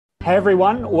Hey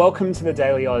everyone, welcome to the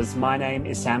Daily Oz. My name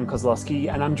is Sam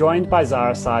Kozlowski and I'm joined by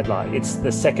Zara Seidler. It's the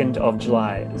 2nd of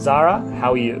July. Zara,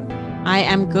 how are you? I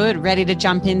am good, ready to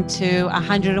jump into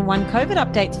 101 COVID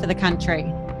updates for the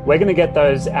country. We're going to get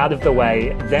those out of the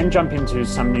way, then jump into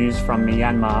some news from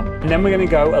Myanmar, and then we're going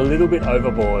to go a little bit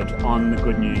overboard on the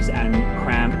good news and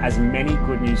cram as many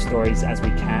good news stories as we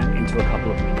can into a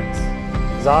couple of minutes.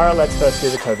 Zara, let's first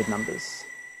do the COVID numbers.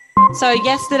 So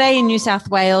yesterday in New South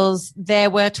Wales, there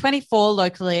were 24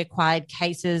 locally acquired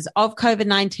cases of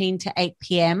COVID-19 to 8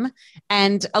 p.m.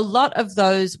 and a lot of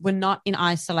those were not in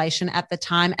isolation at the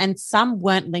time and some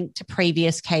weren't linked to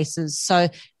previous cases. So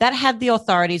that had the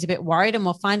authorities a bit worried and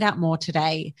we'll find out more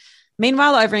today.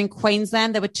 Meanwhile, over in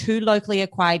Queensland, there were 2 locally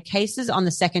acquired cases on the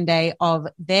second day of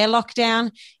their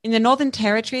lockdown. In the Northern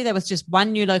Territory, there was just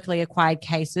 1 new locally acquired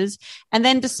cases. And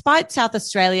then despite South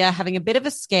Australia having a bit of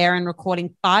a scare and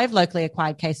recording 5 locally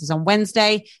acquired cases on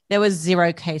Wednesday, there were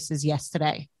 0 cases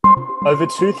yesterday. Over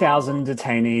 2,000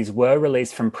 detainees were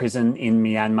released from prison in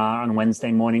Myanmar on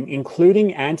Wednesday morning,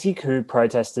 including anti-coup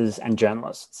protesters and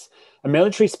journalists. A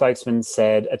military spokesman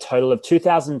said a total of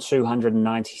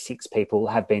 2,296 people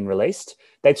have been released.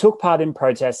 They took part in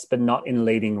protests, but not in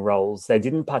leading roles. They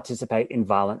didn't participate in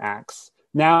violent acts.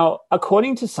 Now,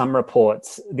 according to some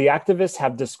reports, the activists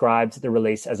have described the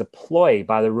release as a ploy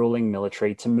by the ruling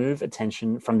military to move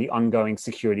attention from the ongoing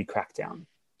security crackdown.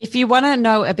 If you want to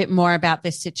know a bit more about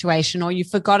this situation or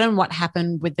you've forgotten what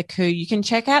happened with the coup, you can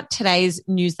check out today's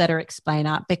newsletter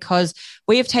explainer because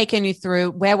we have taken you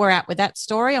through where we're at with that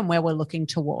story and where we're looking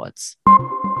towards.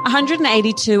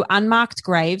 182 unmarked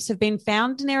graves have been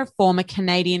found near a former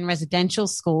Canadian residential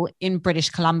school in British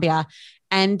Columbia.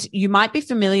 And you might be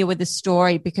familiar with the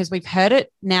story because we've heard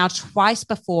it now twice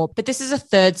before, but this is a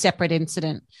third separate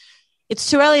incident. It's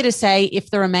too early to say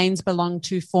if the remains belong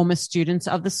to former students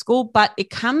of the school, but it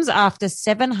comes after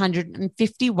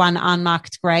 751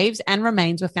 unmarked graves and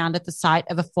remains were found at the site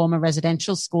of a former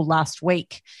residential school last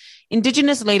week.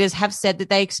 Indigenous leaders have said that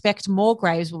they expect more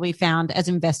graves will be found as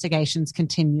investigations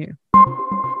continue.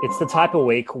 It's the type of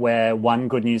week where one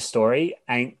good news story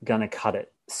ain't gonna cut it.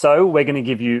 So we're going to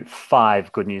give you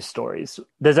 5 good news stories.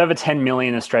 There's over 10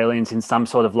 million Australians in some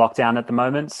sort of lockdown at the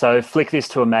moment. So flick this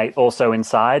to a mate also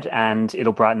inside and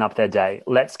it'll brighten up their day.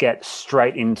 Let's get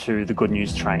straight into the good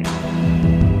news train.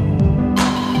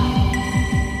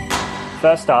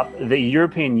 First up, the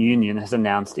European Union has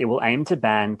announced it will aim to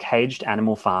ban caged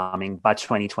animal farming by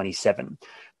 2027.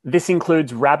 This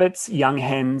includes rabbits, young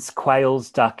hens,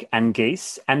 quails, duck and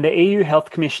geese. And the EU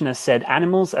Health Commissioner said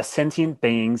animals are sentient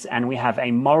beings and we have a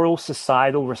moral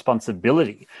societal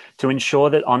responsibility to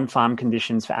ensure that on-farm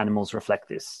conditions for animals reflect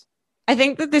this. I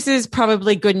think that this is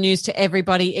probably good news to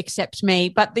everybody except me,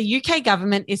 but the UK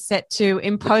government is set to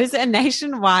impose a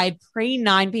nationwide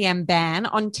pre-9 p.m. ban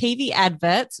on TV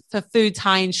adverts for foods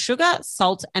high in sugar,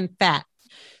 salt and fat.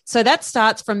 So that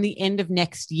starts from the end of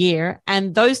next year.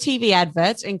 And those TV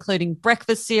adverts, including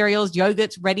breakfast cereals,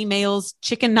 yogurts, ready meals,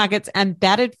 chicken nuggets, and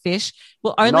battered fish,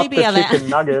 will only be allowed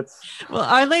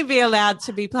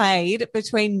to be played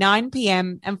between 9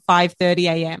 p.m. and 5:30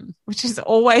 a.m., which is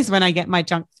always when I get my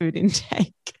junk food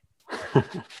intake.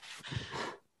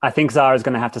 I think Zara's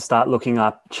going to have to start looking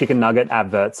up chicken nugget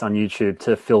adverts on YouTube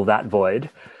to fill that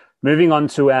void. Moving on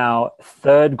to our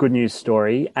third good news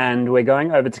story, and we're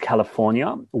going over to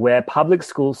California, where public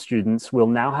school students will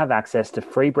now have access to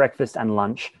free breakfast and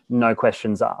lunch, no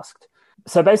questions asked.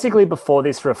 So basically, before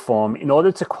this reform, in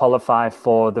order to qualify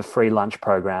for the free lunch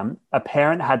program, a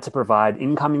parent had to provide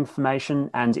income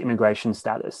information and immigration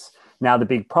status. Now, the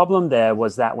big problem there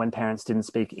was that when parents didn't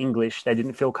speak English, they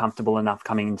didn't feel comfortable enough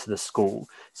coming into the school.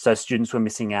 So students were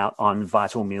missing out on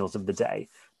vital meals of the day.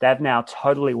 They've now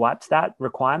totally wiped that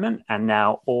requirement and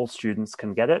now all students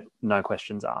can get it, no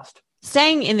questions asked.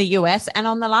 Staying in the US, and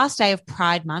on the last day of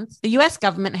Pride Month, the US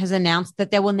government has announced that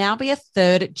there will now be a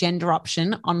third gender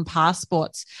option on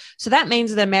passports. So that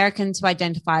means that Americans who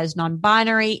identify as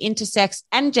non-binary, intersex,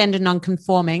 and gender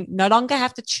non-conforming no longer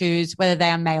have to choose whether they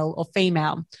are male or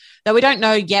female, though we don't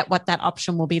know yet what that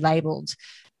option will be labelled.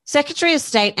 Secretary of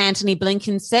State Antony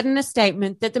Blinken said in a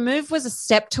statement that the move was a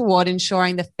step toward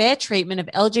ensuring the fair treatment of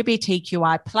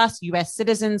LGBTQI plus US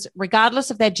citizens,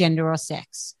 regardless of their gender or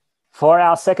sex. For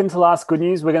our second to last good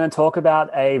news, we're going to talk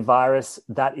about a virus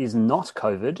that is not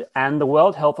COVID, and the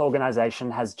World Health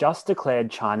Organization has just declared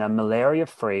China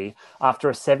malaria-free after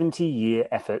a 70-year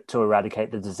effort to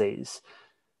eradicate the disease.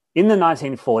 In the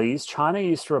 1940s, China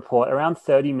used to report around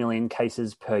 30 million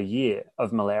cases per year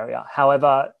of malaria.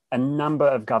 However, a number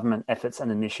of government efforts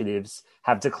and initiatives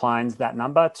have declined that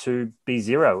number to be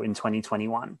 0 in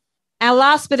 2021. Our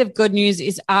last bit of good news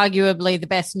is arguably the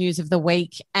best news of the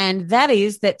week, and that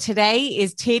is that today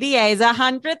is TDA's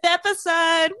 100th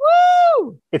episode.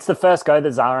 Woo! It's the first go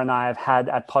that Zara and I have had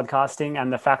at podcasting,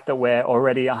 and the fact that we're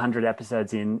already 100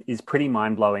 episodes in is pretty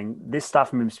mind-blowing. This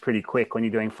stuff moves pretty quick when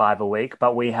you're doing 5 a week,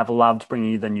 but we have loved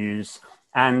bringing you the news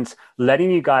and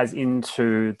letting you guys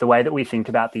into the way that we think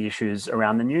about the issues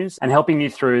around the news and helping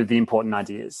you through the important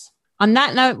ideas. On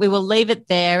that note, we will leave it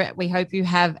there. We hope you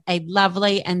have a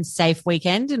lovely and safe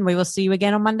weekend, and we will see you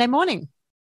again on Monday morning.